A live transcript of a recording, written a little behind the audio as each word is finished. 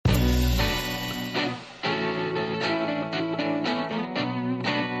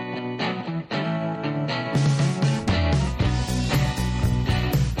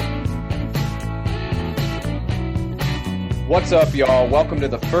What's up, y'all? Welcome to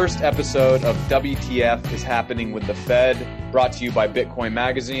the first episode of WTF is Happening with the Fed, brought to you by Bitcoin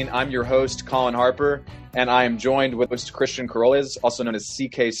Magazine. I'm your host, Colin Harper, and I am joined with host Christian Carolles, also known as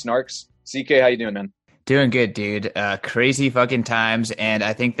CK Snarks. CK, how you doing, man? Doing good, dude. Crazy fucking times, and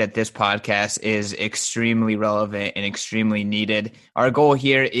I think that this podcast is extremely relevant and extremely needed. Our goal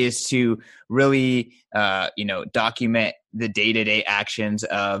here is to really, document the day-to-day actions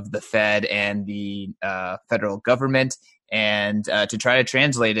of the Fed and the federal government, and to try to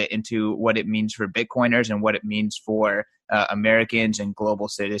translate it into what it means for Bitcoiners and what it means for Americans and global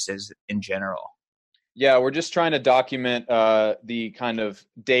citizens in general. Yeah, we're just trying to document the kind of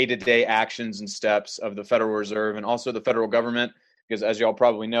day-to-day actions and steps of the Federal Reserve and also the federal government, because as y'all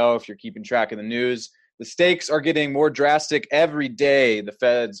probably know, if you're keeping track of the news, the stakes are getting more drastic every day. The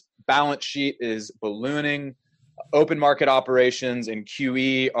Fed's balance sheet is ballooning. Open market operations and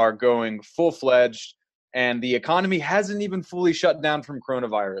QE are going full-fledged, and the economy hasn't even fully shut down from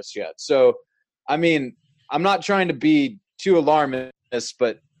coronavirus yet. So, I mean, I'm not trying to be too alarmist,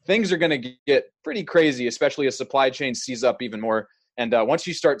 but things are going to get pretty crazy, especially as supply chain seize up even more. And once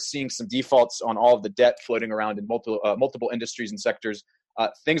you start seeing some defaults on all of the debt floating around in multiple industries and sectors,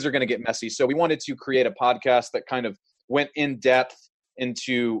 things are going to get messy. So we wanted to create a podcast that kind of went in depth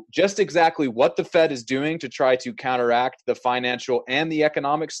into just exactly what the Fed is doing to try to counteract the financial and the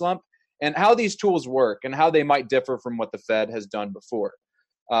economic slump, and how these tools work and how they might differ from what the Fed has done before.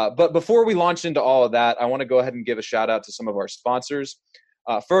 But before we launch into all of that, I want to go ahead and give a shout out to some of our sponsors.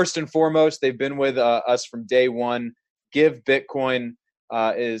 First and foremost, they've been with us from day one. Give Bitcoin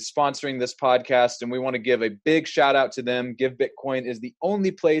is sponsoring this podcast, and we want to give a big shout out to them. Give Bitcoin is the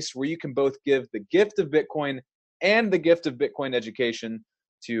only place where you can both give the gift of Bitcoin and the gift of Bitcoin education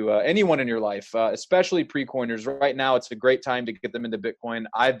to anyone in your life, especially pre-coiners. Right now, it's a great time to get them into Bitcoin.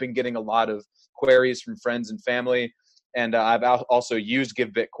 I've been getting a lot of queries from friends and family, and I've also used Give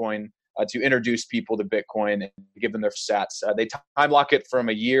Bitcoin to introduce people to Bitcoin and give them their sats. They time lock it from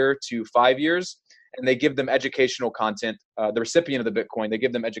a year to 5 years, and they give them educational content. The recipient of the Bitcoin, they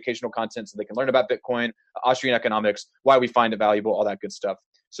give them educational content so they can learn about Bitcoin, Austrian economics, why we find it valuable, all that good stuff.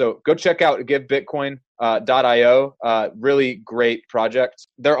 So go check out givebitcoin.io. Really great project.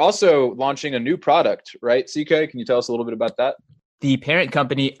 They're also launching a new product, right? CK, can you tell us a little bit about that? The parent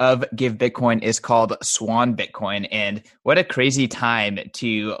company of Give Bitcoin is called Swan Bitcoin. And what a crazy time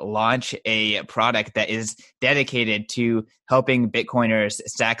to launch a product that is dedicated to helping Bitcoiners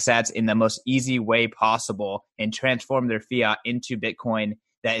stack sats in the most easy way possible and transform their fiat into Bitcoin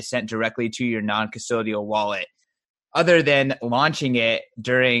that is sent directly to your non-custodial wallet, other than launching it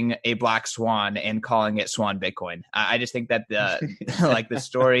during a black swan and calling it Swan Bitcoin. I just think that the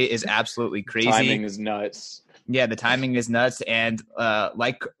story is absolutely crazy. Timing is nuts. Yeah, the timing is nuts. And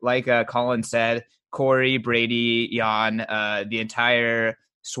like Colin said, Corey, Brady, Jan, the entire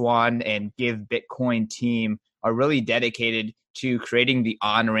Swan and Give Bitcoin team are really dedicated to creating the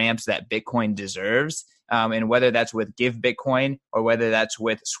on-ramps that Bitcoin deserves. And whether that's with Give Bitcoin or whether that's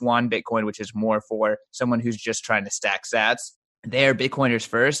with Swan Bitcoin, which is more for someone who's just trying to stack sats, they are Bitcoiners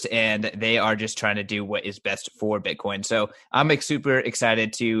first, and they are just trying to do what is best for Bitcoin. So I'm super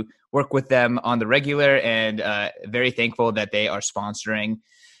excited to work with them on the regular, and very thankful that they are sponsoring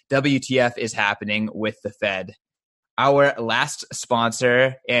WTF is Happening with the Fed. Our last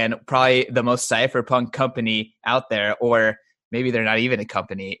sponsor, and probably the most cypherpunk company out there, or maybe they're not even a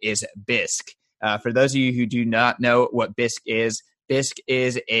company, is Bisq. For those of you who do not know what Bisq is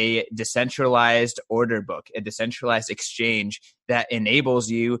a decentralized order book, a decentralized exchange that enables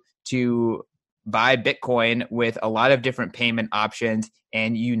you to buy Bitcoin with a lot of different payment options,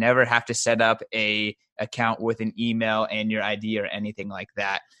 and you never have to set up a account with an email and your ID or anything like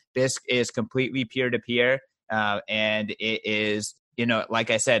that. Bisq is completely peer-to-peer, and it is,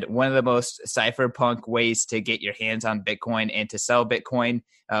 like I said, one of the most cypherpunk ways to get your hands on Bitcoin and to sell Bitcoin.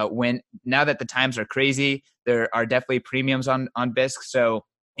 Now that the times are crazy, there are definitely premiums on Bisq. So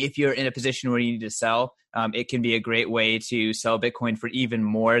if you're in a position where you need to sell, it can be a great way to sell Bitcoin for even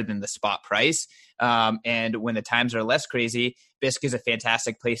more than the spot price. And when the times are less crazy, Bisq is a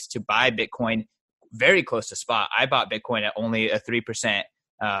fantastic place to buy Bitcoin very close to spot. I bought Bitcoin at only a 3%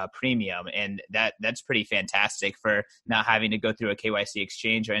 premium, and that's pretty fantastic for not having to go through a KYC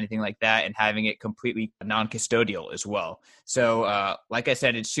exchange or anything like that, and having it completely non-custodial as well. So like I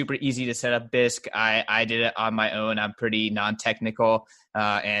said, it's super easy to set up Bisq. I did it on my own. I'm pretty non-technical,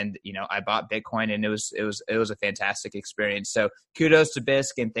 and I bought Bitcoin, and it was a fantastic experience. So kudos to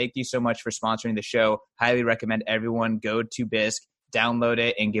Bisq, and thank you so much for sponsoring the show. Highly recommend everyone go to Bisq, download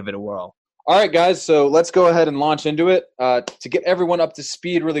it, and give it a whirl. All right, guys, so let's go ahead and launch into it. To get everyone up to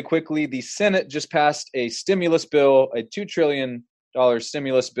speed really quickly, the Senate just passed a stimulus bill, a $2 trillion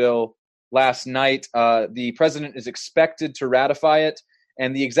stimulus bill last night. The president is expected to ratify it,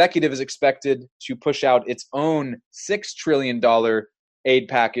 and the executive is expected to push out its own $6 trillion aid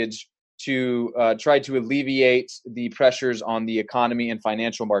package to try to alleviate the pressures on the economy and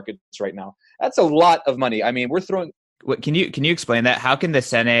financial markets right now. That's a lot of money. I mean, we're throwing... Can you explain that? How can the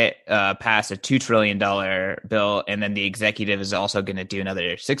Senate pass a $2 trillion bill and then the executive is also going to do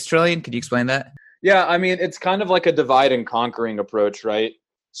another $6 trillion? Could you explain that? Yeah, I mean, it's kind of like a divide and conquering approach, right?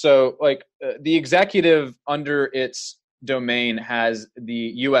 So like the executive under its domain has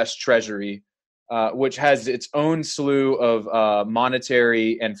the U.S. Treasury, which has its own slew of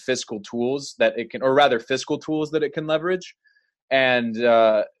monetary and fiscal tools that it can, or rather fiscal tools that it can leverage. And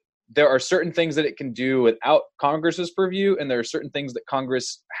there are certain things that it can do without Congress's purview, and there are certain things that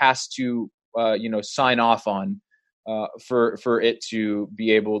Congress has to, sign off on for it to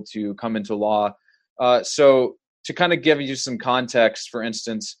be able to come into law. So to kind of give you some context, for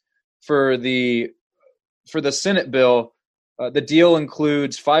instance, for the Senate bill, the deal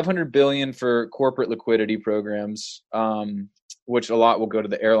includes $500 billion for corporate liquidity programs, which a lot will go to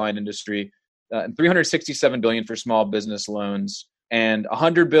the airline industry, and $367 billion for small business loans, and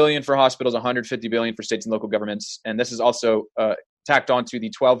 $100 billion for hospitals, $150 billion for states and local governments. And this is also tacked onto the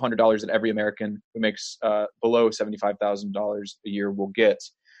 $1,200 that every American who makes below $75,000 a year will get.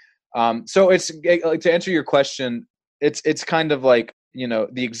 So it's like, to answer your question, it's kind of like, the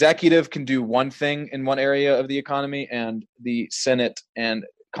executive can do one thing in one area of the economy, and the Senate and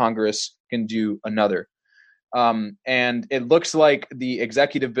Congress can do another. And it looks like the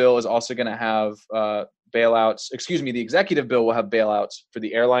executive bill is also going to have bailouts. The executive bill will have bailouts for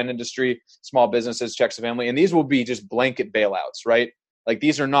the airline industry, small businesses, checks of family, and these will be just blanket bailouts, right? Like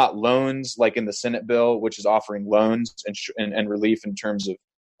these are not loans like in the Senate bill, which is offering loans and relief in terms of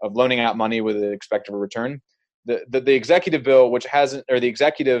loaning out money with an expected return. The executive bill, which hasn't, or the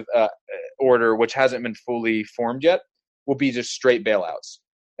executive order, which hasn't been fully formed yet, will be just straight bailouts,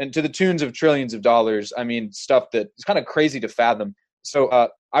 and to the tunes of trillions of dollars. I mean, stuff that is kind of crazy to fathom. So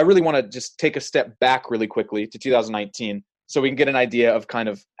I really want to just take a step back really quickly to 2019 so we can get an idea of kind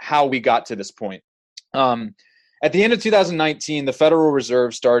of how we got to this point. At the end of 2019, the Federal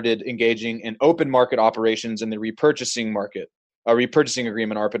Reserve started engaging in open market operations in the repurchasing market, a repurchasing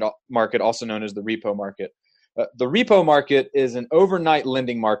agreement market, also known as the repo market. The repo market is an overnight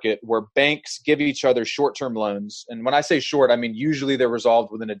lending market where banks give each other short-term loans. And when I say short, I mean usually they're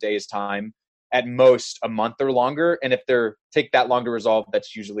resolved within a day's time, at most a month or longer. And if they take that long to resolve,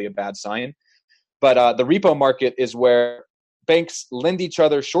 that's usually a bad sign. But the repo market is where banks lend each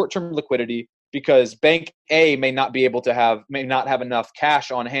other short-term liquidity because Bank A may not have enough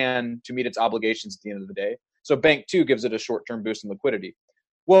cash on hand to meet its obligations at the end of the day. So Bank 2 gives it a short-term boost in liquidity.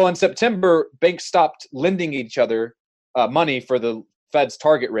 Well, in September, banks stopped lending each other money for the Fed's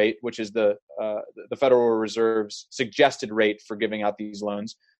target rate, which is the Federal Reserve's suggested rate for giving out these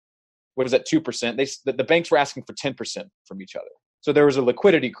loans. What is that, 2%? The banks were asking for 10% from each other. So there was a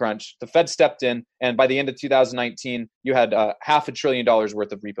liquidity crunch. The Fed stepped in, and by the end of 2019, you had $500 billion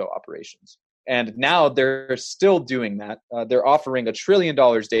worth of repo operations. And now they're still doing that. They're offering $1 trillion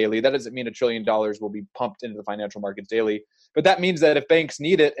daily. That doesn't mean $1 trillion will be pumped into the financial markets daily. But that means that if banks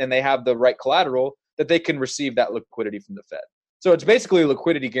need it and they have the right collateral, that they can receive that liquidity from the Fed. So it's basically a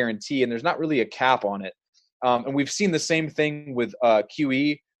liquidity guarantee, and there's not really a cap on it. And we've seen the same thing with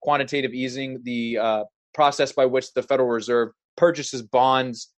QE, quantitative easing, the process by which the Federal Reserve purchases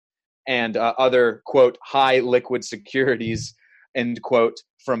bonds and other, quote, high liquid securities, end quote,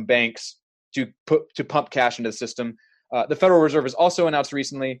 from banks to pump cash into the system. The Federal Reserve has also announced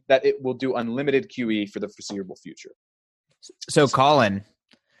recently that it will do unlimited QE for the foreseeable future. So, Colin,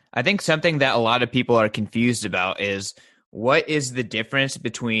 I think something that a lot of people are confused about is what is the difference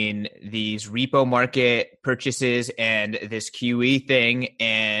between these repo market purchases and this QE thing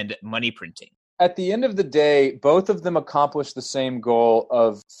and money printing? At the end of the day, both of them accomplish the same goal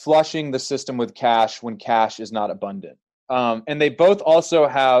of flushing the system with cash when cash is not abundant. And they both also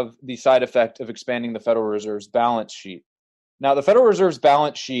have the side effect of expanding the Federal Reserve's balance sheet. Now, the Federal Reserve's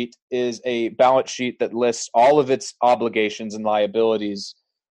balance sheet is a balance sheet that lists all of its obligations and liabilities.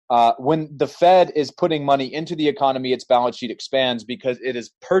 When the Fed is putting money into the economy, its balance sheet expands because it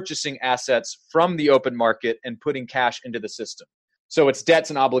is purchasing assets from the open market and putting cash into the system. So its debts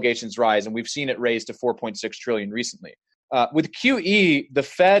and obligations rise, and we've seen it raise to $4.6 trillion recently. With QE, the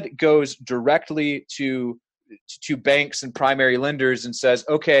Fed goes directly to banks and primary lenders and says,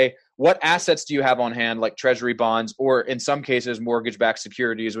 okay, what assets do you have on hand, like treasury bonds, or in some cases, mortgage-backed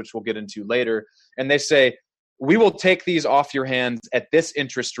securities, which we'll get into later. And they say, we will take these off your hands at this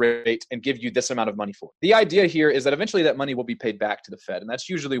interest rate and give you this amount of money for it. The idea here is that eventually that money will be paid back to the Fed. And that's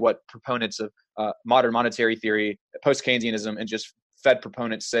usually what proponents of modern monetary theory, post-Keynesianism, and just Fed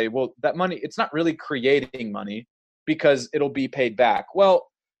proponents say, well, that money, it's not really creating money because it'll be paid back. Well,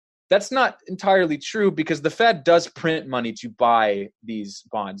 that's not entirely true because the Fed does print money to buy these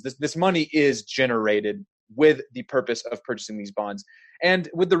bonds. This money is generated with the purpose of purchasing these bonds. And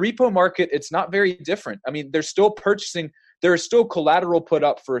with the repo market, it's not very different. I mean, they're still purchasing, there is still collateral put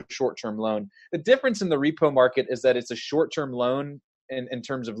up for a short-term loan. The difference in the repo market is that it's a short-term loan in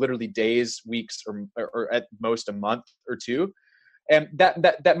terms of literally days, weeks, or at most a month or two. And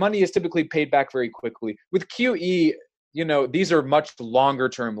that money is typically paid back very quickly. With QE, these are much longer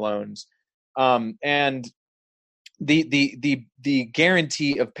term loans. And the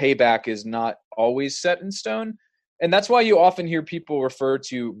guarantee of payback is not always set in stone. And that's why you often hear people refer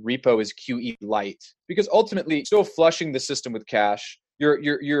to repo as QE light, because ultimately still flushing the system with cash.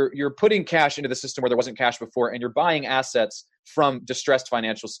 You're putting cash into the system where there wasn't cash before, and you're buying assets from distressed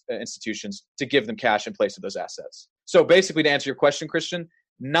financial institutions to give them cash in place of those assets. So basically, to answer your question, Christian,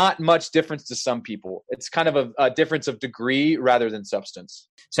 not much difference to some people. It's kind of a difference of degree rather than substance.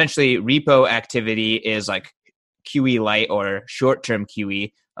 Essentially, repo activity is like QE light or short-term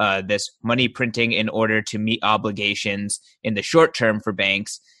QE, this money printing in order to meet obligations in the short term for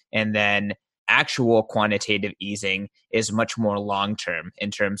banks. And then actual quantitative easing is much more long-term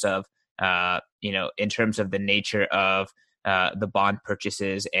in terms of, in terms of the nature of the bond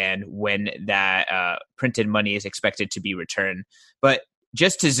purchases and when that printed money is expected to be returned. But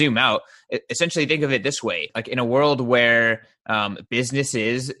just to zoom out, essentially think of it this way. Like in a world where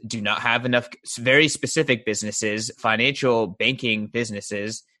businesses do not have enough, very specific businesses, financial banking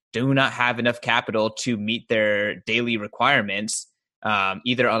businesses do not have enough capital to meet their daily requirements,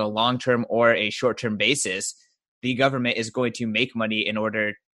 either on a long-term or a short-term basis, the government is going to make money in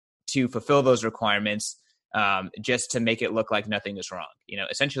order to fulfill those requirements, just to make it look like nothing is wrong.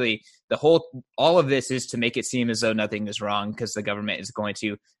 Essentially all of this is to make it seem as though nothing is wrong because the government is going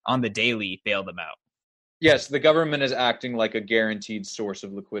to, on the daily, bail them out. Yes, the government is acting like a guaranteed source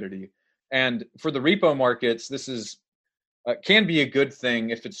of liquidity. And for the repo markets, this is can be a good thing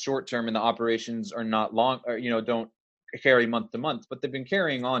if it's short term and the operations are not long, or don't carry month to month, but they've been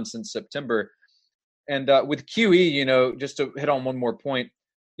carrying on since September. And with QE, just to hit on one more point,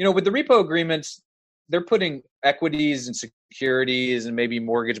 with the repo agreements, they're putting equities and securities and maybe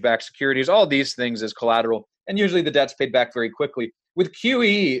mortgage-backed securities, all these things as collateral, and usually the debt's paid back very quickly. With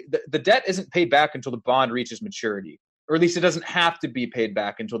QE, the debt isn't paid back until the bond reaches maturity, or at least it doesn't have to be paid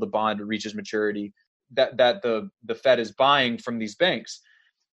back until the bond reaches maturity that the Fed is buying from these banks.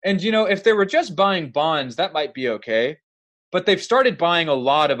 And, if they were just buying bonds, that might be okay. But they've started buying a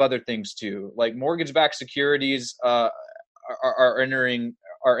lot of other things too, like mortgage-backed securities are entering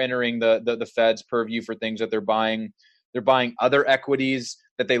the Fed's purview for things that they're buying. They're buying other equities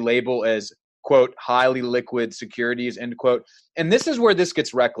that they label as, quote, highly liquid securities, end quote. And this is where this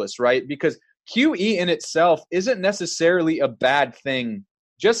gets reckless, right? Because QE in itself isn't necessarily a bad thing,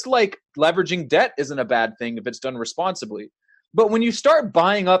 just like leveraging debt isn't a bad thing if it's done responsibly. But when you start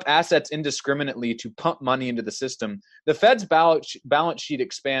buying up assets indiscriminately to pump money into the system, the Fed's balance sheet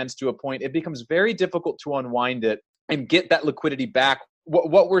expands to a point it becomes very difficult to unwind it and get that liquidity back.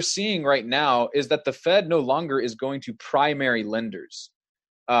 What we're seeing right now is that the Fed no longer is going to primary lenders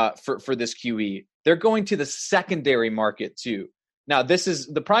for this QE. They're going to the secondary market too. Now,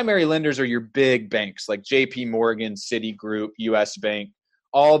 the primary lenders are your big banks like JP Morgan, Citigroup, US Bank,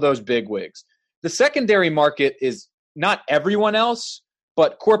 all those big wigs. The secondary market is not everyone else,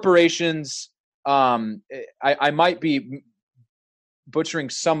 but corporations. I might be butchering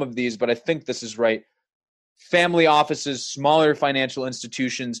some of these, but I think this is right. Family offices, smaller financial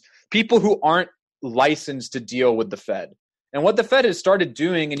institutions, people who aren't licensed to deal with the Fed. And what the Fed has started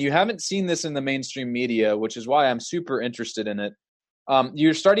doing, and you haven't seen this in the mainstream media, which is why I'm super interested in it,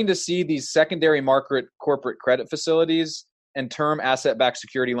 you're starting to see these secondary market corporate credit facilities and term asset-backed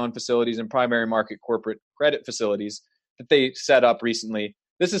security loan facilities and primary market corporate credit facilities that they set up recently.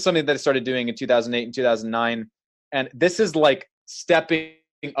 This is something that they started doing in 2008 and 2009. And this is like stepping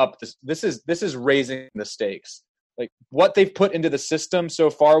up. This is raising the stakes. Like what they've put into the system so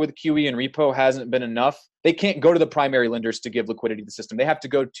far with QE and repo hasn't been enough. They can't go to the primary lenders to give liquidity to the system. They have to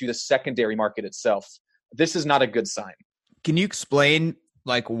go to the secondary market itself. This is not a good sign. Can you explain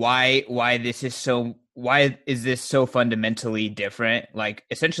like why is this so fundamentally different? Like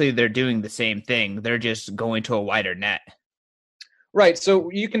essentially they're doing the same thing. They're just going to a wider net. Right. So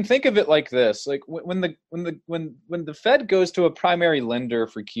you can think of it like this: like when the Fed goes to a primary lender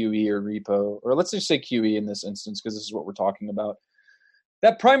for QE or repo, or let's just say QE in this instance, because this is what we're talking about.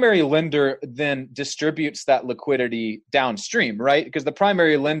 That primary lender then distributes that liquidity downstream, right? Because the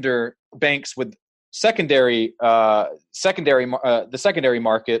primary lender banks with the secondary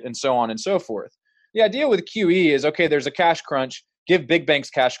market, and so on and so forth. The idea with QE is, okay, there's a cash crunch, give big banks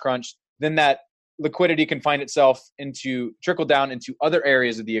cash crunch, then that liquidity can find itself into trickle down into other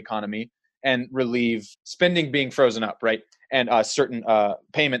areas of the economy and relieve spending being frozen up, right? And certain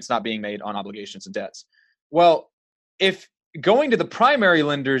payments not being made on obligations and debts. Well, if going to the primary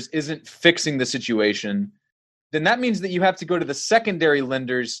lenders isn't fixing the situation, then that means that you have to go to the secondary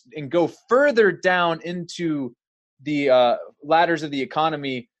lenders and go further down into the ladders of the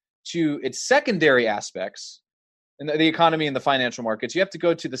economy to its secondary aspects in the economy and the financial markets. You have to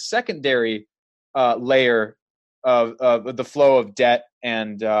go to the secondary layer of the flow of debt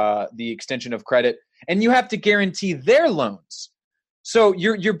and the extension of credit, and you have to guarantee their loans. So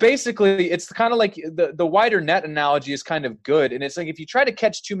you're basically, it's kind of like the wider net analogy is kind of good, and it's like if you try to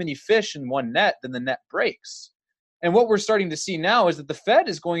catch too many fish in one net, then the net breaks. And what we're starting to see now is that the Fed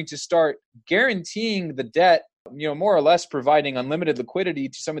is going to start guaranteeing the debt, more or less providing unlimited liquidity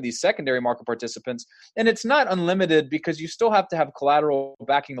to some of these secondary market participants. And it's not unlimited because you still have to have collateral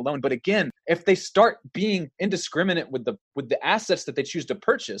backing the loan. But again, if they start being indiscriminate with the assets that they choose to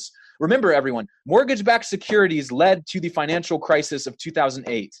purchase, remember everyone, mortgage-backed securities led to the financial crisis of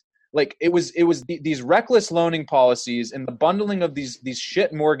 2008. Like it was these reckless loaning policies and the bundling of these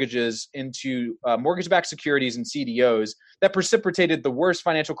shit mortgages into mortgage-backed securities and CDOs that precipitated the worst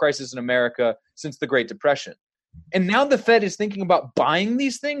financial crisis in America since the Great Depression. And now the Fed is thinking about buying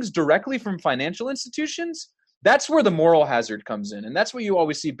these things directly from financial institutions. That's where the moral hazard comes in, and that's what you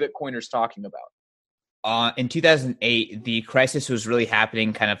always see Bitcoiners talking about. In 2008, the crisis was really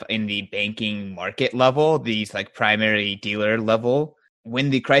happening kind of in the banking market level, these like primary dealer level.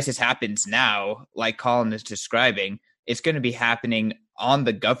 When the crisis happens now, like Colin is describing, it's going to be happening on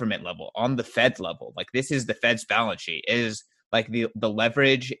the government level, on the Fed level. Like this is the Fed's balance sheet. It is like the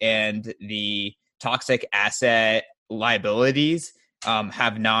leverage and the toxic asset liabilities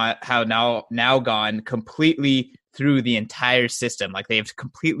have now gone completely through the entire system. Like they've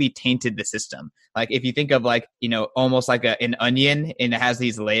completely tainted the system. Like if you think of like, almost like an onion and it has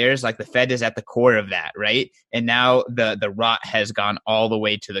these layers, like the Fed is at the core of that, right? And now the rot has gone all the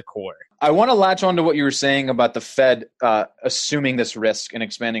way to the core. I want to latch on to what you were saying about the Fed assuming this risk and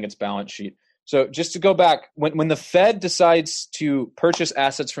expanding its balance sheet. So just to go back, when the Fed decides to purchase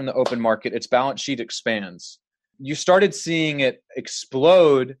assets from the open market, its balance sheet expands. You started seeing it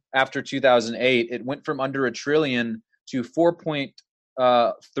explode after 2008. It went from under $1 trillion to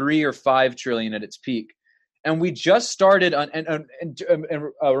 4.3 or 5 trillion at its peak. And we just started on, and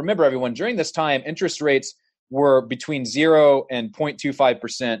remember everyone, during this time, interest rates were between 0 and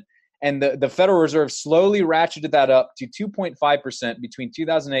 0.25%. And the Federal Reserve slowly ratcheted that up to 2.5% between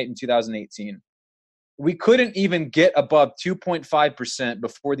 2008 and 2018. We couldn't even get above 2.5%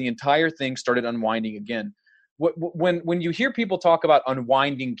 before the entire thing started unwinding again. When you hear people talk about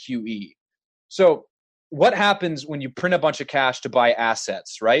unwinding QE, so what happens when you print a bunch of cash to buy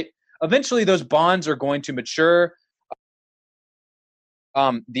assets, right? Eventually, those bonds are going to mature.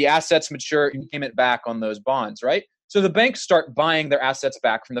 The assets mature, you payment back on those bonds, right? So the banks start buying their assets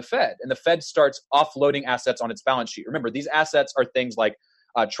back from the Fed, and the Fed starts offloading assets on its balance sheet. Remember, these assets are things like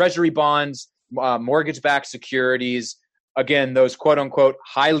treasury bonds, mortgage-backed securities. Again, those quote-unquote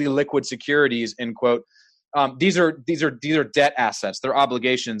highly liquid securities, end quote. These are debt assets. They're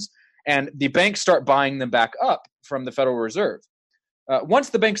obligations, and the banks start buying them back up from the Federal Reserve. Once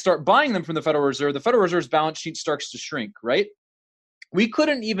the banks start buying them from the Federal Reserve's balance sheet starts to shrink, right? We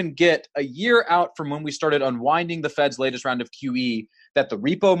couldn't even get a year out from when we started unwinding the Fed's latest round of QE that the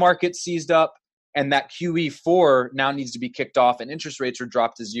repo market seized up, and that QE4 now needs to be kicked off, and interest rates are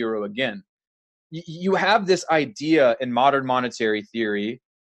dropped to 0 again. You have this idea in modern monetary theory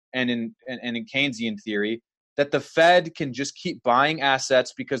and in Keynesian theory that the Fed can just keep buying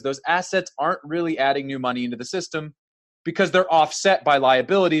assets because those assets aren't really adding new money into the system because they're offset by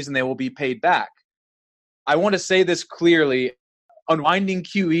liabilities and they will be paid back. I want to say this clearly. Unwinding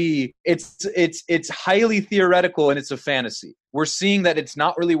QE, it's highly theoretical and it's a fantasy. We're seeing that it's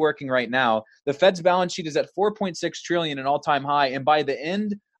not really working right now. The Fed's balance sheet is at 4.6 trillion, an all-time high, and by the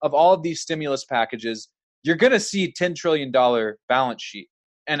end of all of these stimulus packages, you're going to see $10 trillion balance sheet.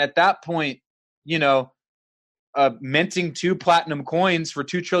 And at that point, minting 2 platinum coins for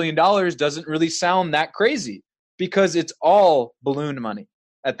 $2 trillion doesn't really sound that crazy because it's all balloon money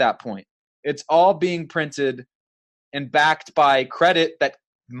at that point. It's all being printed and backed by credit that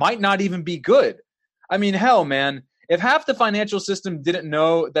might not even be good. I mean, hell, man, if half the financial system didn't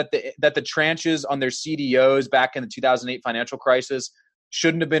know that the tranches on their CDOs back in the 2008 financial crisis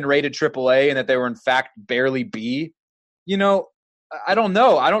shouldn't have been rated AAA and that they were in fact barely B, I don't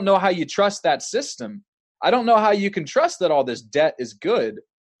know. I don't know how you trust that system. I don't know how you can trust that all this debt is good,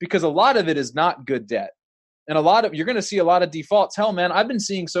 because a lot of it is not good debt. And you're going to see a lot of defaults. Hell, man, I've been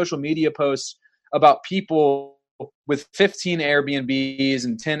seeing social media posts about people with 15 Airbnbs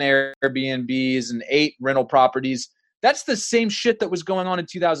and 10 Airbnbs and 8 rental properties. That's the same shit that was going on in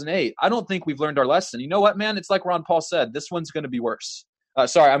 2008. I don't think we've learned our lesson. You know what, man? It's like Ron Paul said, this one's going to be worse.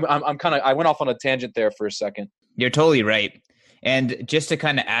 Sorry, I went off on a tangent there for a second. You're totally right. And just to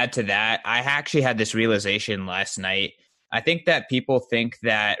kind of add to that, I actually had this realization last night. I think that people think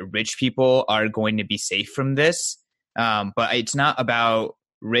that rich people are going to be safe from this, but it's not about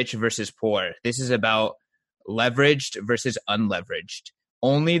rich versus poor. This is about leveraged versus unleveraged.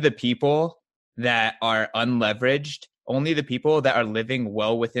 Only the people that are unleveraged, only the people that are living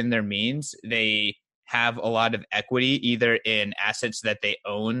well within their means, they have a lot of equity either in assets that they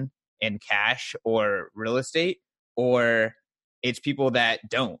own in cash or real estate, or it's people that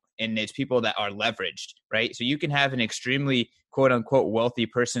don't, and it's people that are leveraged, right? So you can have an extremely quote unquote wealthy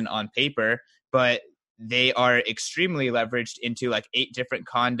person on paper, but they are extremely leveraged into like 8 different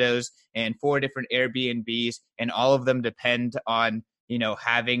condos and 4 different Airbnbs, and all of them depend on,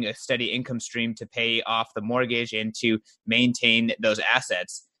 having a steady income stream to pay off the mortgage and to maintain those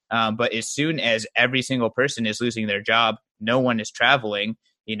assets. But as soon as every single person is losing their job, no one is traveling,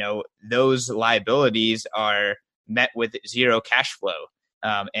 those liabilities are met with zero cash flow.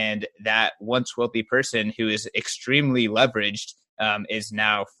 And that once wealthy person who is extremely leveraged is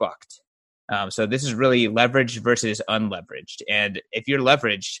now fucked. So this is really leveraged versus unleveraged. And if you're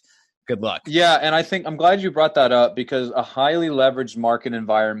leveraged, good luck. Yeah, and I think I'm glad you brought that up, because a highly leveraged market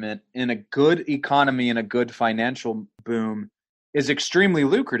environment in a good economy and a good financial boom is extremely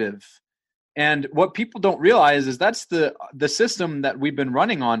lucrative. And what people don't realize is that's the system that we've been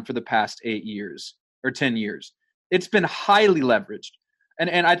running on for the past 8 years or 10 years. It's been highly leveraged.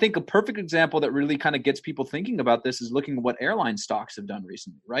 And I think a perfect example that really kind of gets people thinking about this is looking at what airline stocks have done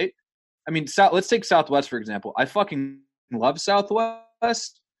recently, right? I mean, let's take Southwest, for example. I fucking love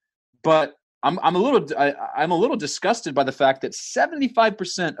Southwest, but I'm a little disgusted by the fact that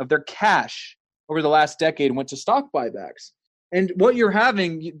 75% of their cash over the last decade went to stock buybacks. And what you're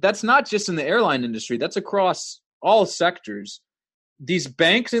having, that's not just in the airline industry, that's across all sectors. These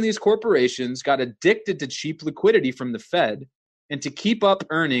banks and these corporations got addicted to cheap liquidity from the Fed, and to keep up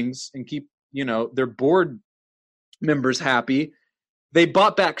earnings and keep, their board members happy, they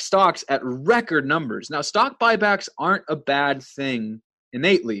bought back stocks at record numbers. Now, stock buybacks aren't a bad thing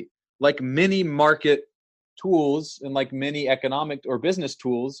innately. Like many market tools and like many economic or business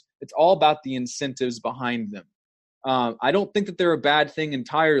tools, it's all about the incentives behind them. I don't think that they're a bad thing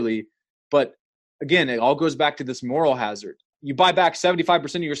entirely, but again, it all goes back to this moral hazard. You buy back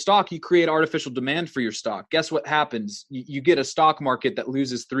 75% of your stock, you create artificial demand for your stock. Guess what happens? You get a stock market that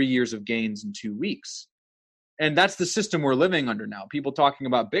loses 3 years of gains in 2 weeks. And that's the system we're living under now. People talking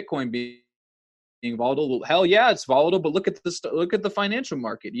about Bitcoin being volatile. Hell yeah, it's volatile, but look at the financial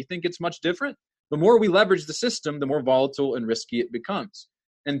market. You think it's much different? The more we leverage the system, the more volatile and risky it becomes.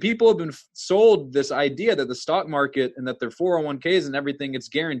 And people have been sold this idea that the stock market and that their 401ks and everything, it's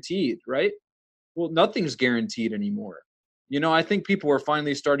guaranteed, right? Well, nothing's guaranteed anymore. I think people are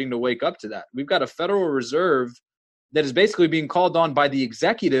finally starting to wake up to that. We've got a Federal Reserve that is basically being called on by the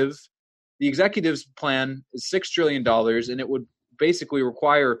executive. The executive's plan is $6 trillion, and it would basically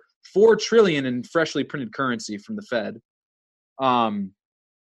require $4 trillion in freshly printed currency from the Fed.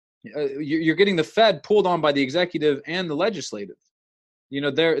 You're getting the Fed pulled on by the executive and the legislative.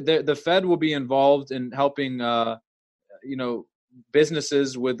 The Fed will be involved in helping,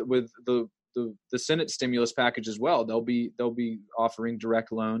 businesses with the Senate stimulus package as well. They'll be offering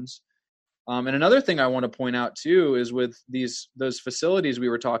direct loans. And another thing I want to point out too is with those facilities we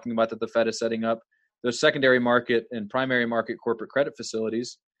were talking about that the Fed is setting up, those secondary market and primary market corporate credit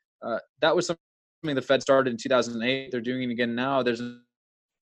facilities. That was something the Fed started in 2008. They're doing it again now. There's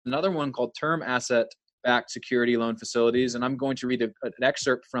another one called term asset-backed security loan facilities, and I'm going to read an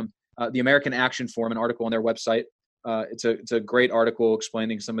excerpt from the American Action Forum, an article on their website. It's a great article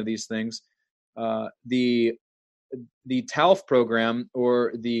explaining some of these things. The TALF program,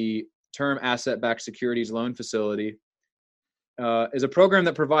 or the Term Asset-Backed Securities Loan Facility, is a program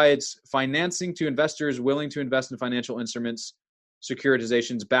that provides financing to investors willing to invest in financial instruments,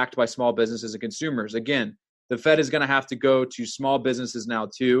 securitizations backed by small businesses and consumers. Again, the Fed is going to have to go to small businesses now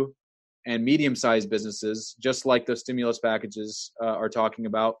too. and medium-sized businesses, just like the stimulus packages are talking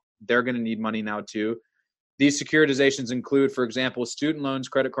about. They're going to need money now too. These securitizations include, for example, student loans,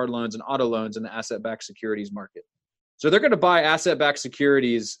 credit card loans, and auto loans in the asset-backed securities market. So they're going to buy asset-backed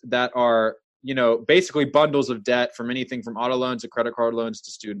securities that are, basically bundles of debt from anything from auto loans to credit card loans to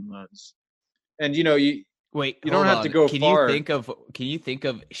student loans. And, you don't have to go far. Can you think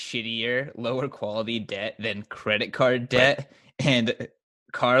of shittier, lower quality debt than credit card debt and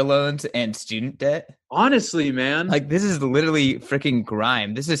car loans and student debt? Honestly, man. Like, this is literally freaking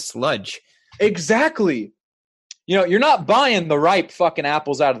grime. This is sludge. Exactly. You're not buying the ripe fucking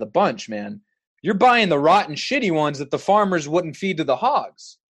apples out of the bunch, man. You're buying the rotten, shitty ones that the farmers wouldn't feed to the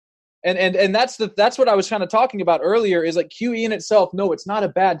hogs. And that's what I was kind of talking about earlier, is like QE in itself. No, it's not a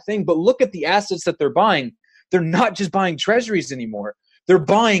bad thing, but look at the assets that they're buying. They're not just buying treasuries anymore. They're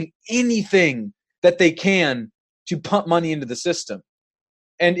buying anything that they can to pump money into the system.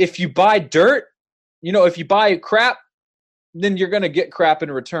 And if you buy dirt, if you buy crap, then you're going to get crap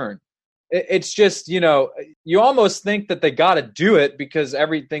in return. It's just, you almost think that they got to do it because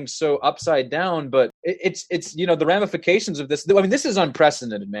everything's so upside down, but it's the ramifications of this. I mean, this is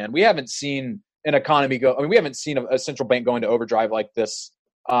unprecedented, man. We haven't seen an economy we haven't seen a central bank going to overdrive like this,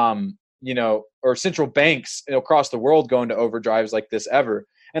 or central banks across the world going to overdrives like this ever.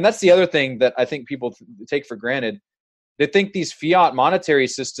 And that's the other thing that I think people take for granted. They think these fiat monetary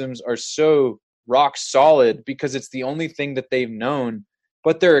systems are so rock solid because it's the only thing that they've known.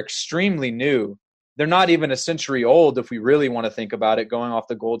 But they're extremely new. They're not even a century old if we really want to think about it, going off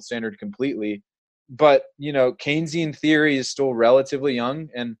the gold standard completely. But, Keynesian theory is still relatively young.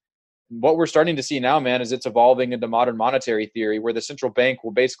 And what we're starting to see now, man, is it's evolving into modern monetary theory, where the central bank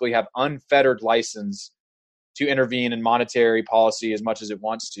will basically have unfettered license to intervene in monetary policy as much as it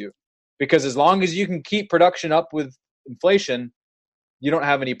wants to. Because as long as you can keep production up with inflation, you don't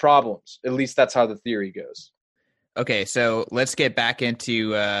have any problems. At least that's how the theory goes. Okay, so let's get back into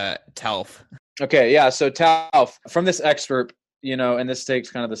TALF. Okay, yeah. So TALF, from this excerpt, and this takes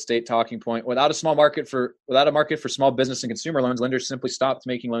kind of the state talking point. Without a market for small business and consumer loans, lenders simply stopped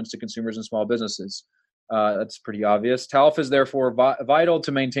making loans to consumers and small businesses. That's pretty obvious. TALF is therefore vital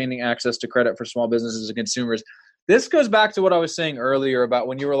to maintaining access to credit for small businesses and consumers. This goes back to what I was saying earlier about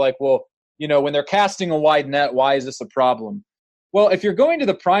when you were like, well, when they're casting a wide net, why is this a problem? Well, if you're going to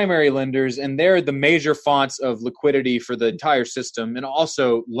the primary lenders and they're the major fonts of liquidity for the entire system and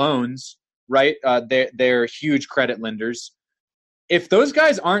also loans, right? They're huge credit lenders. If those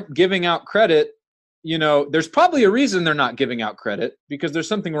guys aren't giving out credit, there's probably a reason they're not giving out credit, because there's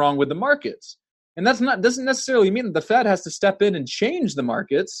something wrong with the markets. And doesn't necessarily mean that the Fed has to step in and change the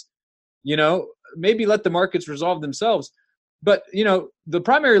markets, maybe let the markets resolve themselves. But, the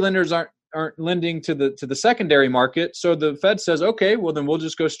primary lenders aren't lending to the secondary market. So the Fed says, okay, well then we'll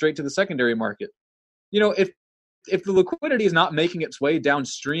just go straight to the secondary market. If the liquidity is not making its way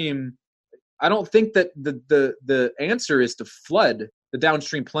downstream, I don't think that the answer is to flood the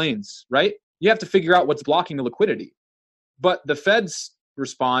downstream plains, right? You have to figure out what's blocking the liquidity. But the Fed's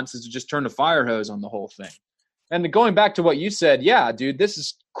response is to just turn the fire hose on the whole thing. And going back to what you said, yeah, dude, this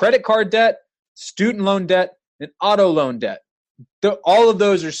is credit card debt, student loan debt, and auto loan debt. All of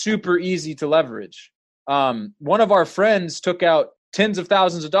those are super easy to leverage. One of our friends took out tens of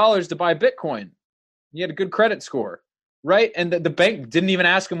thousands of dollars to buy Bitcoin. He had a good credit score, right? And the bank didn't even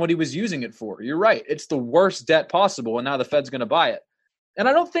ask him what he was using it for. You're right. It's the worst debt possible, and now the Fed's going to buy it. And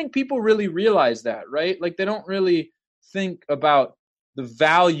I don't think people really realize that, right? Like, they don't really think about the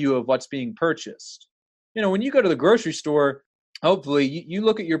value of what's being purchased. When you go to the grocery store, hopefully you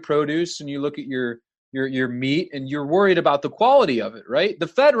look at your produce and you look at your meat and you're worried about the quality of it, right? The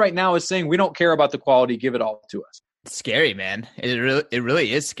Fed right now is saying, we don't care about the quality, give it all to us. It's scary, man. It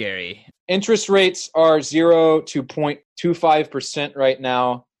really is scary. Interest rates are 0 to 0.25% right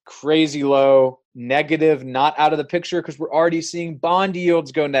now. Crazy low, negative, not out of the picture, because we're already seeing bond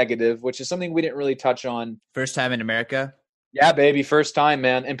yields go negative, which is something we didn't really touch on. First time in America? Yeah, baby, first time,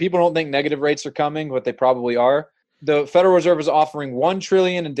 man. And people don't think negative rates are coming, but they probably are. The Federal Reserve is offering $1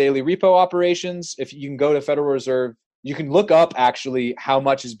 trillion in daily repo operations. If you can go to Federal Reserve, you can look up actually how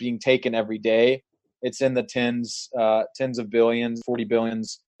much is being taken every day. It's in the tens of billions, 40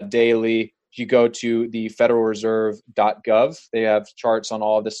 billions daily. If you go to the federalreserve.gov, they have charts on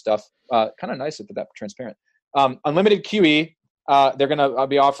all of this stuff. Kind of nice that they're transparent. Unlimited QE. They're going to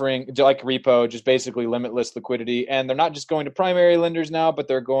be offering, like repo, just basically limitless liquidity. And they're not just going to primary lenders now, but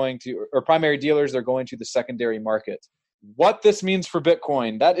they're going to, or primary dealers, they're going to the secondary market. What this means for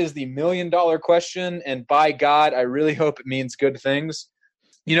Bitcoin, that is the $1 million question. And by God, I really hope it means good things.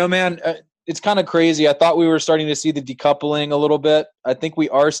 Man, it's kind of crazy. I thought we were starting to see the decoupling a little bit. I think we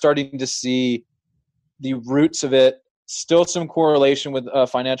are starting to see the roots of it. Still some correlation with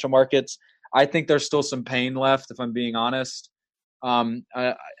financial markets. I think there's still some pain left, if I'm being honest.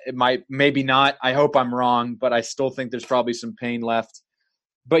 It might, maybe not. I hope I'm wrong, but I still think there's probably some pain left.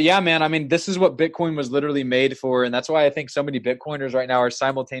 But yeah, man, I mean, this is what Bitcoin was literally made for. And that's why I think so many Bitcoiners right now are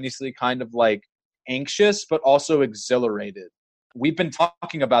simultaneously kind of like anxious, but also exhilarated. We've been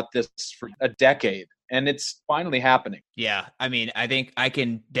talking about this for a decade, and it's finally happening. Yeah, I mean, I think I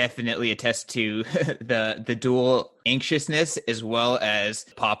can definitely attest to the dual anxiousness as well as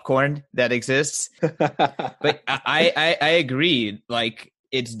popcorn that exists. But I agree. Like,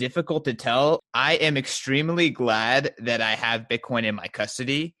 it's difficult to tell. I am extremely glad that I have Bitcoin in my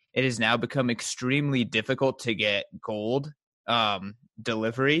custody. It has now become extremely difficult to get gold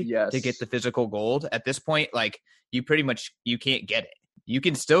delivery, to get the physical gold. At this point, like, you can't get it. You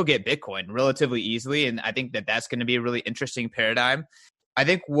can still get Bitcoin relatively easily. And I think that that's going to be a really interesting paradigm. I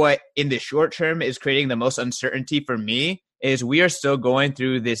think what in the short term is creating the most uncertainty for me is we are still going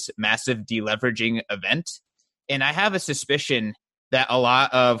through this massive deleveraging event. And I have a suspicion that a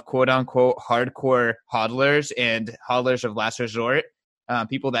lot of quote unquote hardcore hodlers and hodlers of last resort,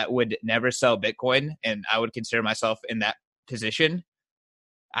 people that would never sell Bitcoin, and I would consider myself in that position,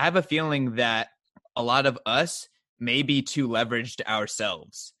 I have a feeling that a lot of us may be too leveraged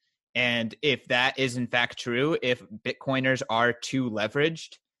ourselves. And if that is in fact true, if Bitcoiners are too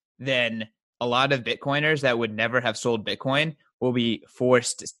leveraged, then a lot of Bitcoiners that would never have sold Bitcoin will be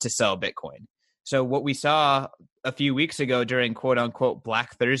forced to sell Bitcoin. So what we saw a few weeks ago during quote unquote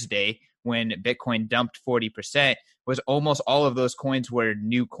Black Thursday, when Bitcoin dumped 40%, was almost all of those coins were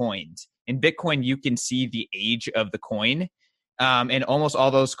new coins. In Bitcoin, you can see the age of the coin. And almost all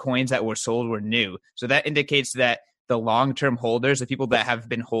those coins that were sold were new. So that indicates that the long-term holders, the people that have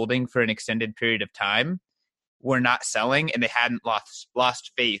been holding for an extended period of time, were not selling, and they hadn't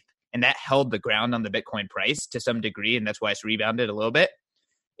lost faith. And that held the ground on the Bitcoin price to some degree, and that's why it's rebounded a little bit.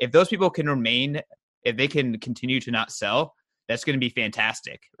 If those people can remain, if they can continue to not sell, that's going to be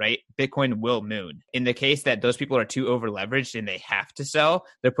fantastic, right? Bitcoin will moon. In the case that those people are too over-leveraged and they have to sell,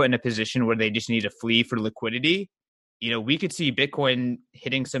 they're put in a position where they just need to flee for liquidity. We could see Bitcoin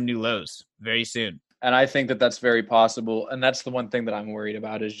hitting some new lows very soon. And I think that that's very possible. And that's the one thing that I'm worried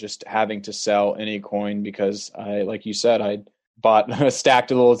about, is just having to sell any coin, because like you said, I stacked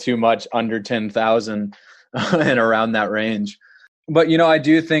a little too much under 10,000 and around that range. But, I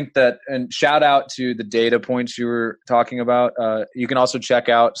do think that, and shout out to the data points you were talking about. You can also check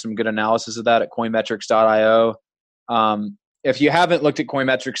out some good analysis of that at coinmetrics.io. If you haven't looked at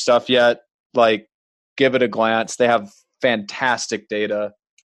Coinmetrics stuff yet, like, give it a glance. They have fantastic data.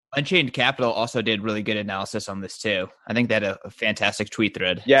 Unchained Capital also did really good analysis on this too. I think that a fantastic tweet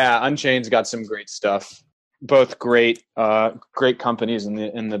thread. Yeah, Unchained's got some great stuff. Both great companies in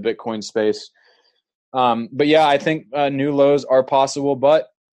the Bitcoin space. But yeah, I think new lows are possible, but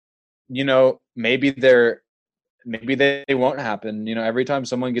maybe they won't happen. Every time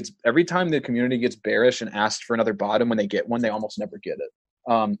the community gets bearish and asks for another bottom, when they get one, they almost never get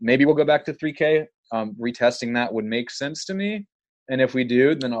it. Maybe we'll go back to 3K. Retesting that would make sense to me. And if we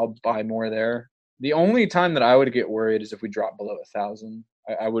do, then I'll buy more there. The only time that I would get worried is if we drop below 1,000.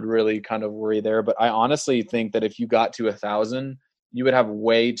 I would really kind of worry there. But I honestly think that if you got to 1,000, you would have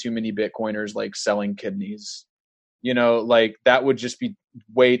way too many Bitcoiners like selling kidneys. Like, that would just be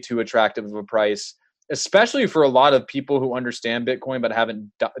way too attractive of a price, especially for a lot of people who understand Bitcoin but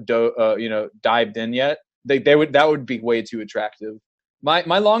haven't dived in yet. That would be way too attractive.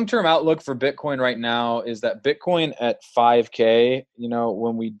 My long-term outlook for Bitcoin right now is that Bitcoin at 5K,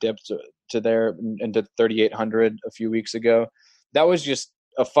 when we dipped to there into 3,800 a few weeks ago, that was just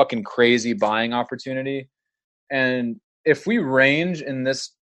a fucking crazy buying opportunity. And if we range in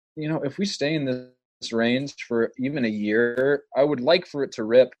this, if we stay in this range for even a year, I would like for it to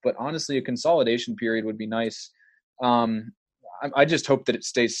rip. But honestly, a consolidation period would be nice. I just hope that it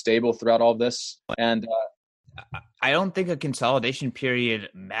stays stable throughout all this. And I don't think a consolidation period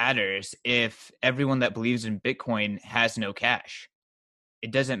matters if everyone that believes in Bitcoin has no cash.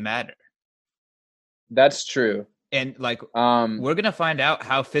 It doesn't matter. That's true. And like, we're going to find out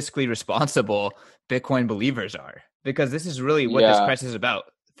how fiscally responsible Bitcoin believers are, because this is really what this press is about.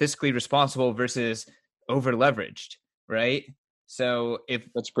 Fiscally responsible versus over leveraged, right? So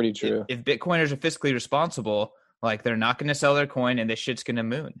that's pretty true. If Bitcoiners are fiscally responsible, like, they're not going to sell their coin and this shit's going to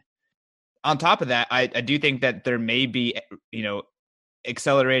moon. On top of that, I do think that there may be,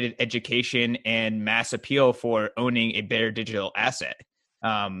 accelerated education and mass appeal for owning a better digital asset.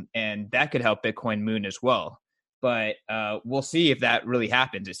 And that could help Bitcoin moon as well. But we'll see if that really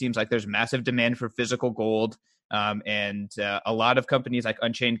happens. It seems like there's massive demand for physical gold. And a lot of companies like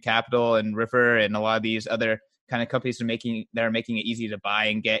Unchained Capital and River and a lot of these other kind of companies that are making it easy to buy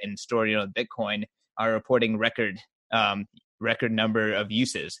and get and store, Bitcoin are reporting record number of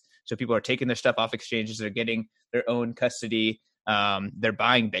uses. So people are taking their stuff off exchanges. They're getting their own custody. They're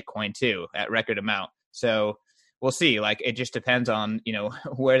buying Bitcoin too at record amount. So we'll see. Like, it just depends on,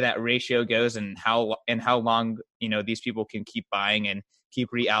 where that ratio goes and how long, these people can keep buying and keep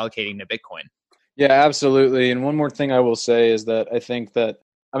reallocating to Bitcoin. Yeah, absolutely. And one more thing I will say is that I think that,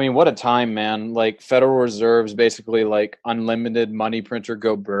 what a time, man. Like, Federal Reserve's basically like unlimited money printer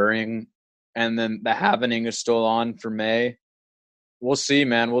go burring, and then the halvening is still on for May. We'll see,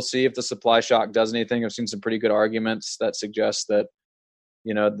 man. We'll see if the supply shock does anything. I've seen some pretty good arguments that suggest that,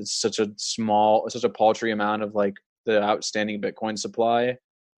 it's such a paltry amount of like the outstanding Bitcoin supply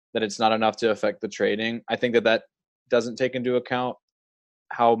that it's not enough to affect the trading. I think that doesn't take into account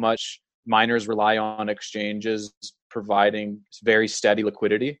how much miners rely on exchanges providing very steady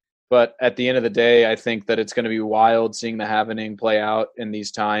liquidity. But at the end of the day, I think that it's going to be wild seeing the halvening play out in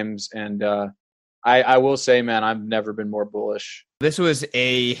these times. And I will say, man, I've never been more bullish. This was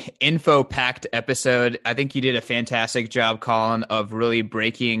a info-packed episode. I think you did a fantastic job, Colin, of really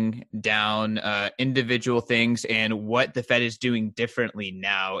breaking down individual things and what the Fed is doing differently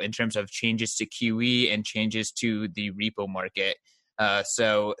now in terms of changes to QE and changes to the repo market.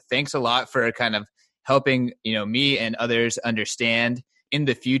 So thanks a lot for kind of helping, me and others understand. In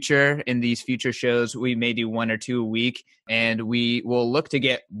the future, in these future shows, we may do 1 or 2 a week, and we will look to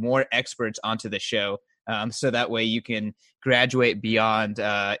get more experts onto the show. So that way you can graduate beyond,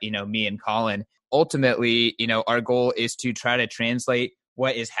 me and Colin. Ultimately, our goal is to try to translate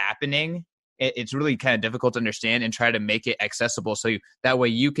what is happening. It's really kind of difficult to understand and try to make it accessible. So that way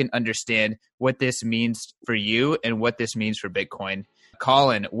you can understand what this means for you and what this means for Bitcoin.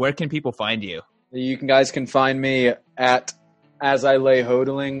 Colin, where can people find you? You guys can find me at As I Lay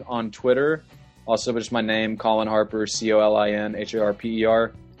Hodling on Twitter. Also, just my name, Colin Harper,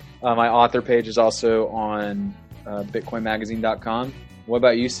 ColinHarper. My author page is also on bitcoinmagazine.com. What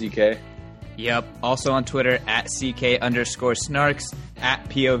about you, CK? Yep. Also on Twitter at CK_snarks, at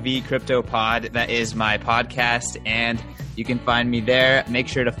POV CryptoPod. That is my podcast, and you can find me there. Make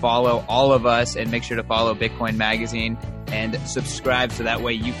sure to follow all of us and make sure to follow Bitcoin Magazine and subscribe so that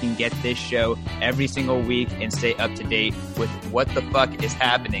way you can get this show every single week and stay up to date with what the fuck is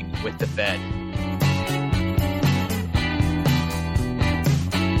happening with the Fed.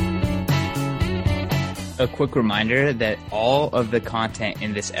 A quick reminder that all of the content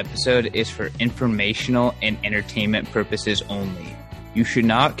in this episode is for informational and entertainment purposes only. You should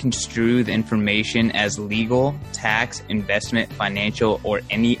not construe the information as legal, tax, investment, financial, or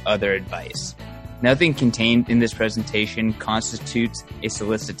any other advice. Nothing contained in this presentation constitutes a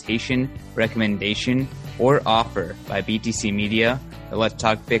solicitation, recommendation, or offer by BTC Media, the Let's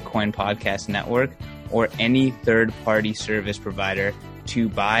Talk Bitcoin Podcast Network, or any third-party service provider to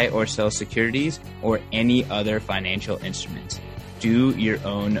buy or sell securities or any other financial instruments. Do your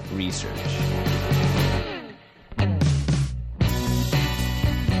own research.